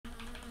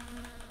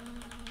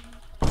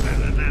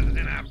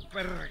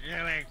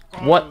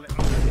What?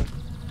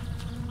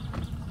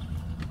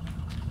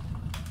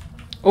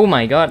 Oh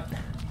my god.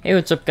 Hey,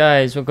 what's up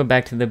guys? Welcome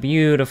back to the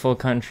beautiful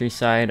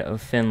countryside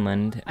of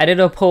Finland. I did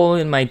a poll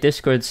in my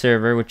Discord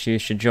server, which you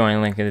should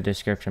join, link in the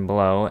description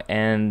below,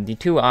 and the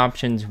two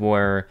options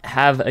were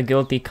have a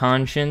guilty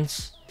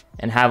conscience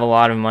and have a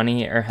lot of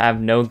money, or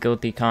have no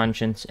guilty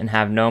conscience and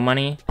have no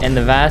money. And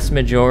the vast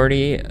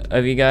majority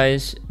of you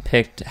guys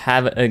picked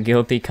have a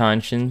guilty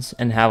conscience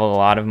and have a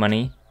lot of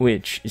money,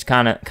 which is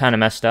kind of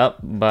messed up,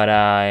 but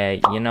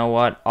you know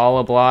what, I'll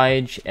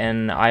oblige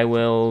and I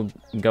will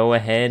go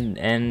ahead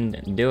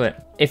and do it.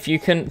 If you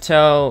couldn't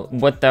tell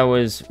what that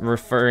was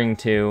referring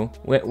to,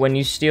 when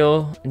you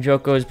steal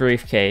Jouko's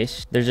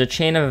briefcase, there's a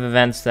chain of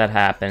events that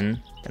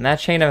happen, and that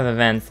chain of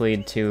events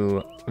lead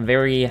to a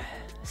very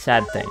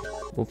sad thing.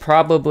 We'll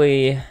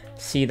probably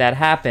see that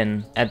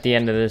happen at the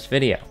end of this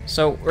video.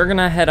 So we're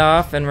gonna head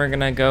off and we're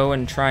gonna go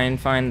and try and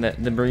find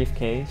the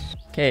briefcase.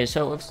 Okay,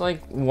 so it looks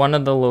like one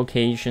of the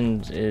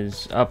locations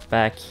is up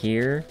back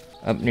here,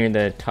 up near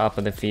the top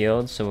of the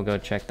field, so we'll go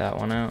check that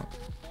one out.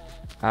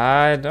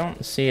 I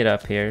don't see it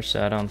up here,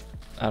 so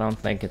I don't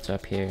think it's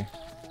up here.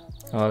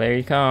 Oh, there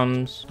he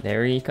comes.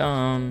 There he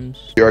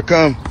comes. Here I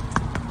come.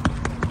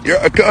 Here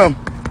I come.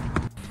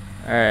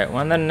 Alright,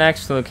 one of the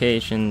next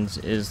locations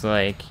is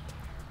like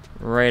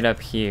right up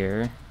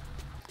here.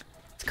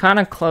 It's kind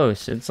of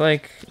close. It's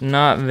like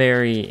not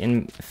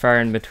very far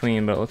in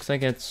between, but it looks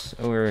like it's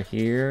over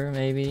here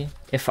maybe.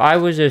 If I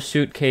was a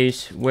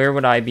suitcase, where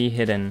would I be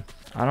hidden?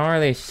 I don't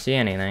really see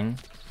anything.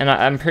 And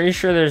I'm pretty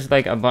sure there's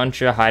like a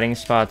bunch of hiding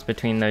spots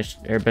between those,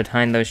 or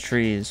behind those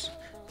trees.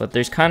 But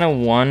there's kind of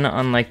one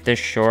on like the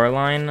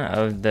shoreline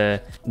of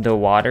the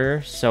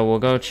water, so we'll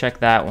go check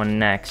that one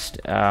next,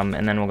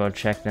 and then we'll go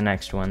check the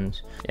next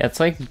ones. Yeah,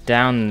 it's like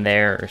down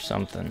there or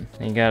something.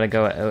 You gotta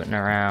go out and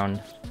around.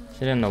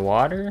 Is it in the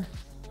water?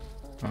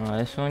 Oh,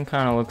 this one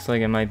kind of looks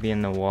like it might be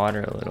in the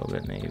water a little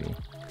bit, maybe.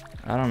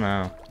 I don't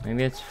know.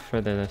 Maybe it's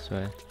further this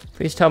way.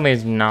 Please tell me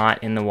it's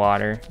not in the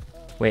water.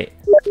 Wait.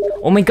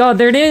 Oh my god,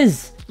 there it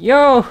is!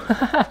 Yo!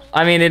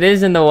 I mean, it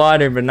is in the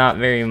water, but not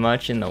very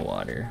much in the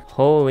water.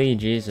 Holy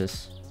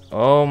Jesus.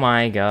 Oh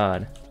my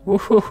god.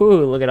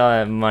 Woohoo! Look at all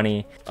that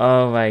money.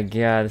 Oh my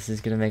god, this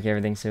is gonna make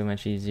everything so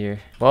much easier.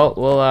 Well,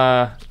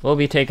 we'll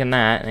be taking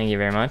that. Thank you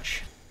very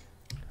much.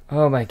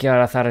 Oh my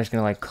god, I thought I was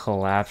gonna like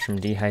collapse from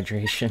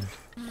dehydration.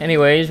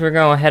 Anyways, we're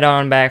gonna head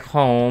on back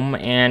home,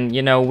 and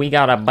you know, we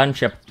got a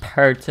bunch of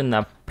parts in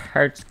the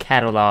parts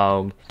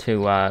catalog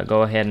to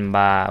go ahead and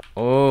buy.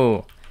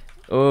 Oh,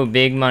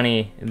 big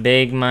money,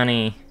 big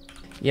money.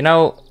 You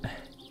know,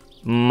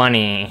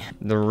 money,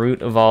 the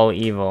root of all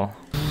evil.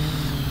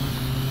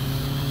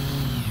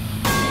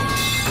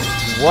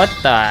 What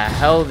the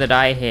hell did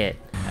I hit?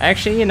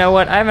 Actually, you know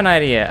what? I have an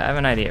idea.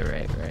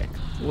 Right.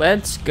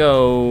 Let's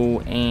go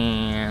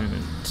and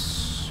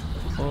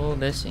pull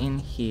this in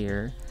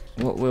here.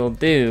 What we'll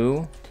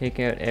do, take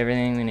out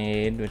everything we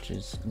need, which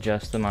is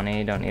just the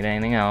money, don't need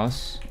anything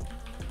else.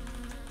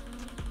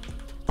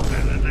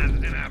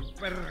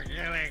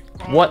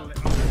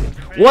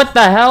 What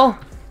the hell?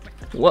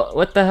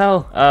 What the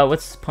hell?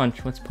 What's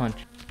punch? What's punch?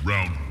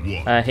 Round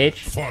 1.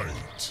 H?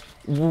 Fight.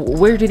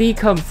 Where did he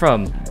come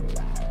from?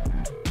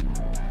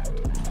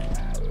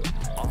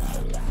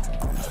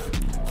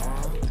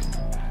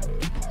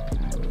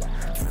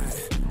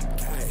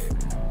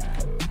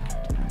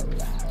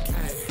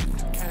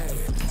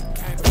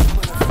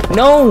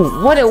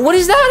 No! What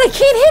is that?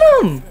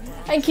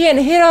 I can't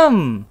hit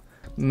him!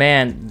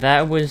 Man,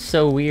 that was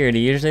so weird.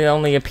 He usually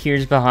only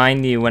appears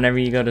behind you whenever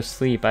you go to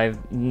sleep. I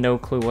have no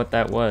clue what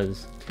that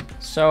was.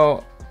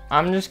 So,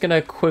 I'm just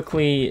gonna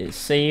quickly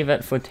save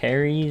at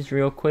Footeries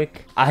real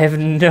quick. I have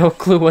no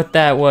clue what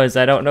that was.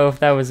 I don't know if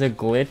that was a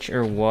glitch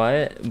or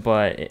what,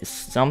 but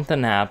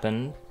something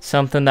happened.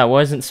 Something that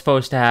wasn't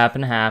supposed to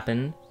happen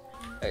happened.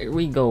 Here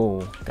we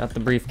go. Got the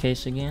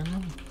briefcase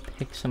again.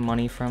 Pick some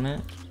money from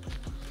it.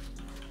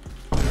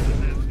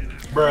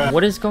 Bruh.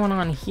 What is going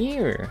on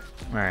here?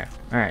 Alright,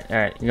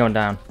 you're going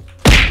down.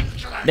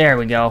 There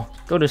we go.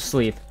 Go to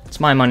sleep. It's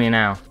my money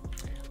now.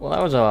 Well,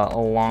 that was a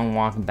long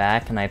walk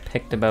back, and I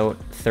picked about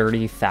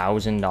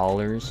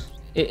 $30,000.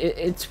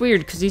 It's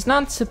weird, because he's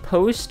not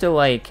supposed to,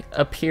 like,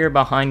 appear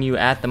behind you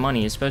at the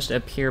money. He's supposed to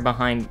appear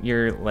behind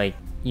your, like,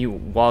 you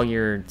while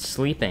you're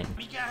sleeping.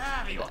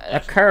 A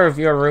car of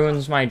yours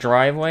ruins my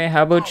driveway.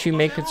 How about you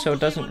make it so it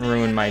doesn't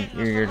ruin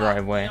your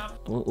driveway?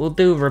 We'll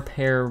do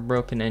repair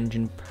broken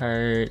engine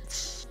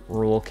parts,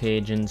 roll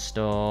cage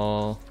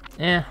install.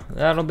 Yeah,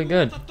 that'll be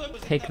good.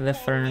 Take the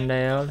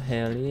Ferndale,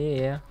 hell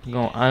yeah.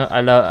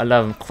 I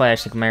love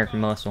classic American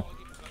muscle.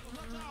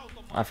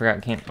 I forgot I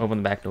can't open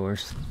the back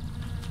doors.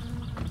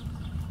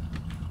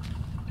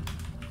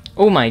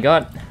 Oh my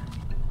god.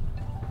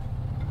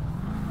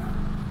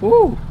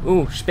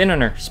 Ooh,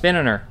 spinning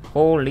her.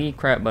 Holy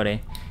crap,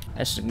 buddy.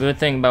 That's the good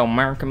thing about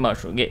American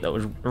muscle. Get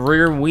those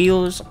rear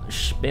wheels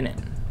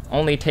spinning.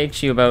 Only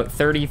takes you about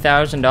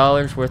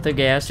 $30,000 worth of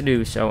gas to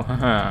do so.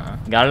 Haha.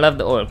 Gotta love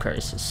the oil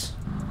crisis.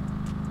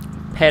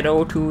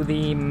 Pedal to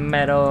the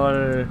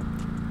metal.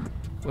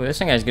 Ooh, this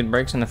thing has good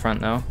brakes in the front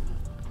though.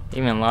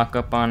 Even lock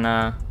up on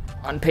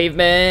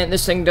pavement.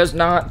 This thing does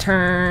not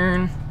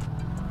turn.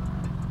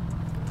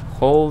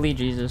 Holy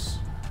Jesus.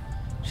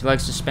 She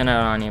likes to spin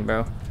out on you,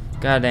 bro.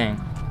 God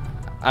dang.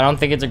 I don't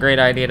think it's a great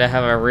idea to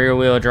have a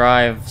rear-wheel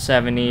drive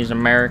 70s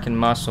American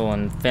muscle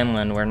in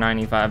Finland where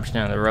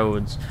 95% of the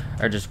roads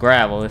are just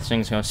gravel. This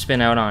thing's gonna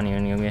spin out on you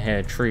and you're gonna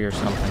hit a tree or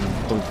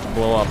something.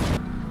 Blow up.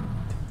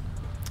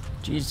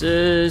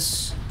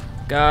 Jesus.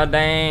 God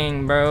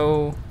dang,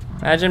 bro.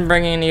 Imagine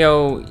bringing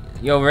your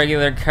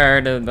regular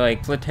car to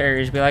like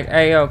Flateri's, be like,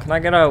 hey yo, can I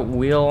get a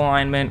wheel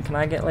alignment? Can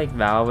I get like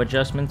valve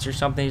adjustments or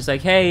something? He's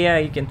like, hey, yeah,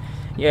 you can,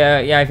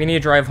 yeah, if you need to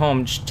drive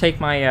home, just take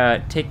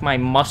my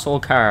muscle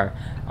car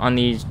on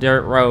these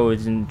dirt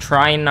roads and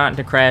try not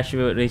to crash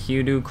it. If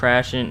you do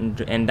crash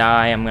it and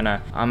die, I'm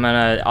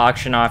gonna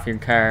auction off your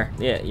car.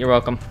 Yeah, you're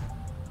welcome.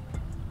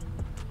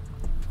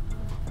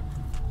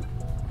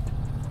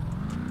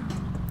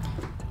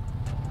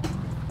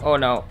 Oh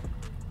no.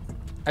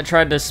 I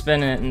tried to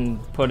spin it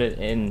and put it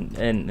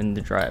in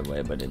the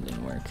driveway, but it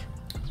didn't work.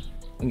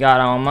 We got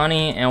our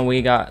money and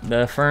we got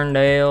the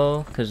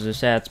Ferndale because the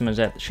Satsma's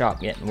at the shop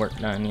getting work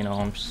done, you know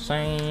what I'm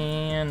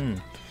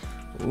saying?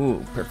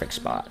 Ooh, perfect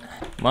spot.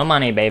 More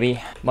money,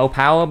 baby. More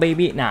power,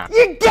 baby. Nah.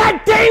 You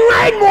goddamn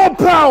right, more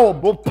power!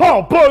 More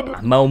power, baby!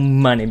 More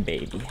money,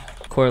 baby.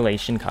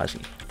 Correlation Kazi.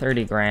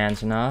 30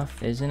 grand's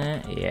enough, isn't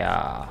it?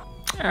 Yeah.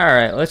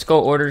 Alright, let's go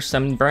order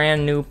some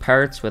brand new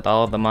parts with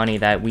all the money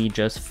that we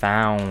just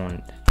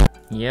found.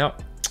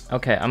 Yep.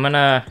 Okay, I'm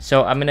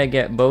gonna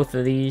get both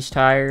of these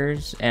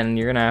tires, and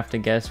you're gonna have to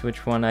guess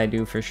which one I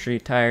do for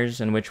street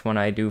tires and which one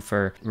I do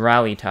for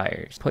rally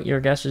tires. Put your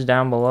guesses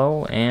down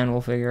below and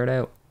we'll figure it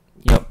out.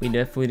 Yep, we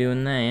definitely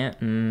doing that.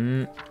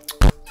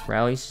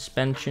 Rally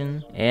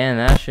suspension, and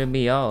that should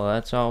be all.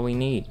 That's all we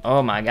need.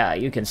 Oh my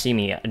god, you can see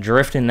me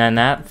drifting in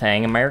that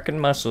thing, American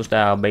muscle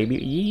style, baby.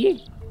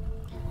 Yee.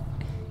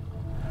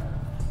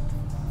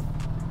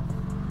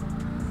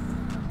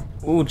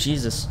 Ooh,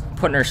 Jesus.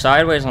 Putting her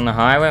sideways on the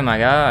highway, my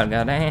god.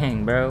 God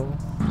dang, bro.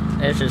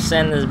 Let's just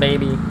send this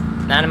baby.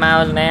 90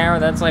 miles an hour,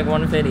 that's like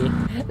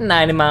 150.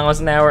 90 miles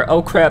an hour.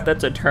 Oh crap,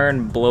 that's a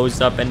turn.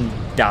 Blows up and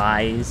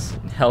dies.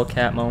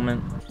 Hellcat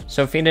moment.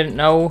 So if you didn't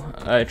know,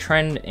 a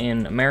trend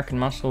in American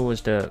Muscle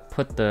was to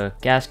put the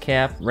gas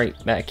cap right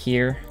back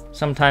here.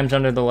 Sometimes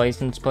under the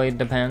license plate,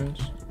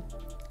 depends.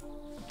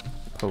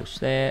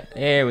 Post that.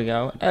 There we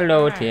go.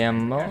 Hello,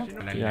 Tiamo.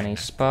 You got any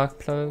spark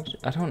plugs?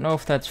 I don't know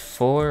if that's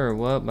 4 or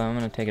what, but I'm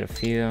gonna take a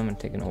few. I'm gonna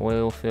take an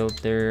oil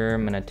filter.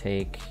 I'm gonna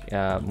take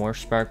more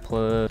spark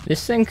plugs.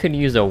 This thing could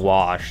use a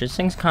wash. This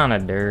thing's kind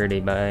of dirty,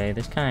 babe.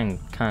 This kind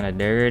of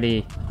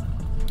dirty.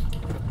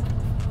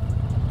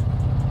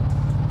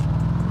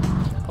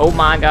 Oh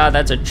my god,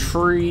 that's a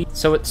tree.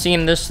 So it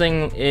seemed this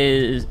thing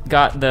is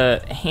got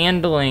the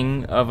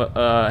handling of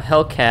a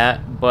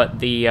Hellcat, but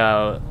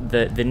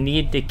the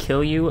need to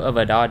kill you of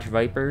a Dodge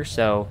Viper.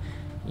 So,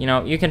 you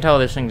know, you can tell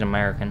this thing's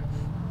American.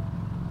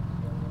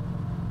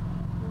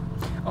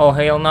 Oh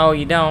hell no,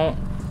 you don't.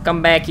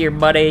 Come back here,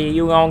 buddy.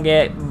 You gonna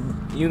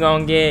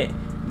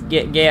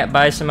get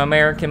by some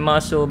American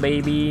muscle,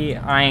 baby.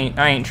 I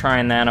ain't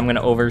trying that. I'm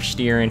gonna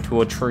oversteer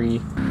into a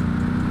tree.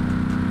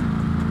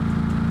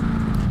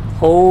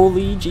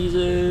 Holy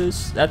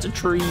Jesus, that's a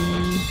tree.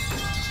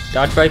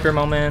 Dodge Viper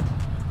moment.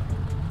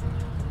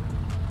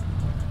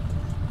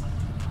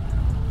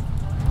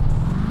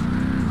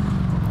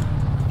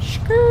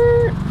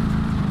 Skirt,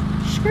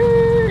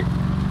 skirt.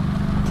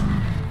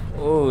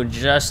 Oh,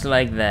 just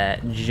like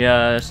that,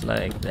 just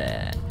like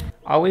that.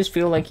 I always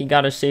feel like you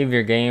gotta save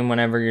your game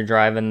whenever you're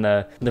driving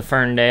the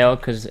Ferndale,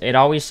 because it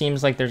always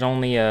seems like there's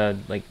only a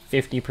like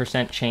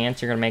 50% chance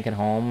you're gonna make it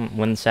home.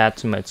 When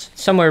Satsuma, it's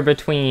somewhere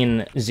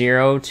between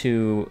 0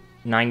 to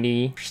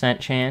 90%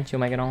 chance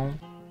you'll make it home.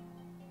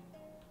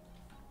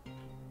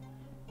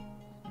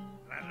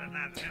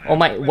 Oh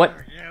my, what?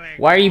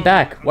 Why are you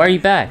back? Why are you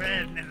back?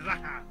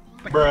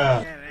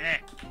 Bruh.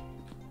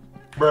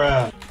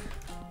 Bruh.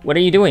 What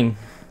are you doing?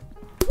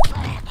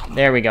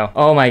 There we go.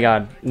 Oh my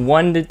god.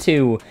 1 to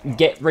 2.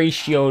 Get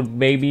ratioed,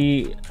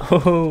 baby.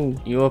 Oh,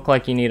 you look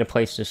like you need a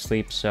place to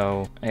sleep,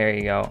 so there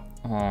you go.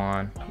 Hold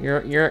on.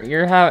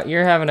 You're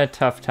having a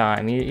tough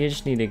time. You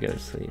just need to go to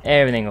sleep.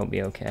 Everything will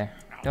be okay.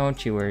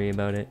 Don't you worry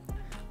about it.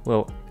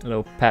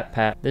 Little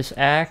pat. This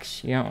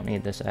axe? You don't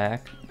need this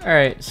axe.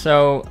 Alright,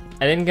 so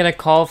I didn't get a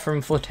call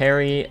from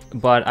Flateri,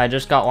 but I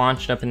just got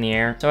launched up in the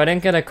air. So I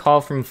didn't get a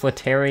call from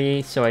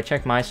Flateri, so I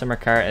checked my summer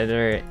car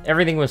editor.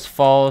 Everything was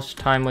false.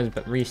 Time was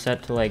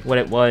reset to like what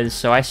it was.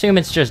 So I assume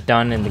it's just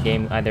done and the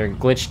game either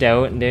glitched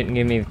out and didn't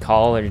give me a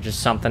call or just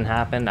something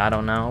happened. I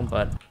don't know,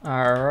 but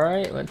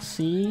alright, let's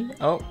see.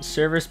 Oh,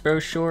 service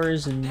brochure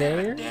is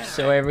there.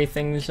 So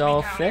everything's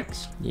all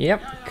fixed.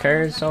 Yep,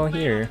 car's all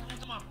here.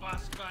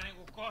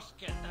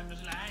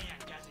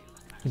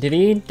 Did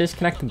he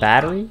disconnect the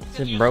battery?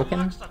 Is it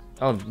broken?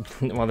 Oh,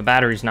 well, the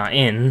battery's not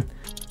in.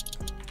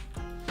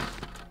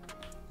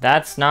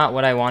 That's not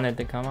what I wanted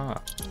to come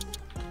off.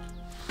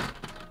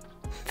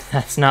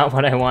 That's not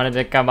what I wanted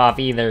to come off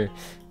either.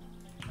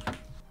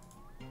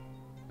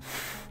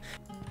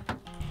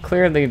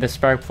 clearly the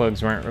spark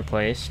plugs weren't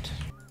replaced.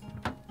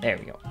 There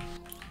we go.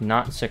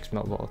 Not 6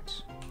 mil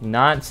bolts.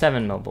 Not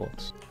 7 mil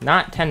bolts.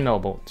 Not 10 mil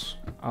bolts.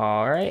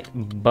 Alright,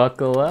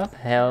 buckle up.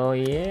 Hell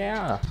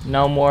yeah.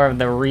 No more of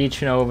the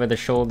reaching over the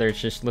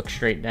shoulders, just look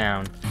straight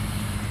down.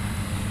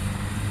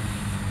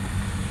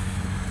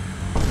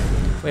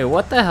 Wait,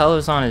 what the hell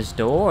is on his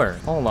door?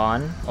 Hold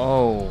on.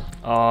 Oh.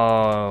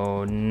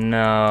 Oh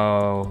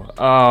no.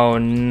 Oh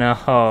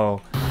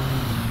no.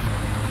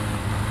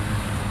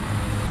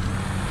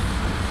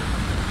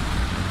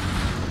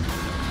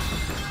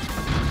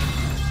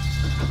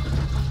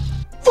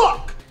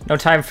 Fuck! No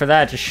time for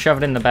that, just shove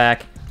it in the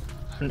back.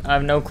 I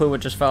have no clue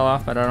what just fell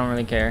off, but I don't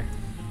really care.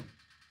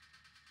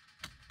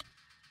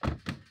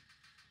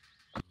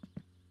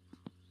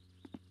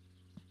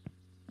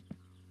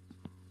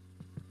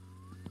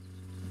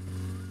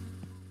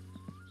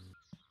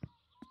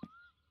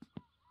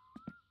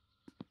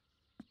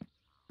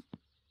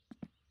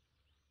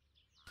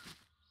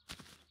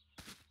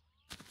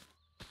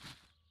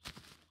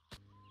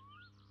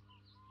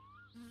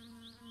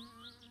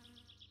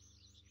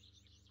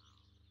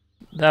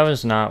 That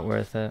was not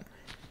worth it.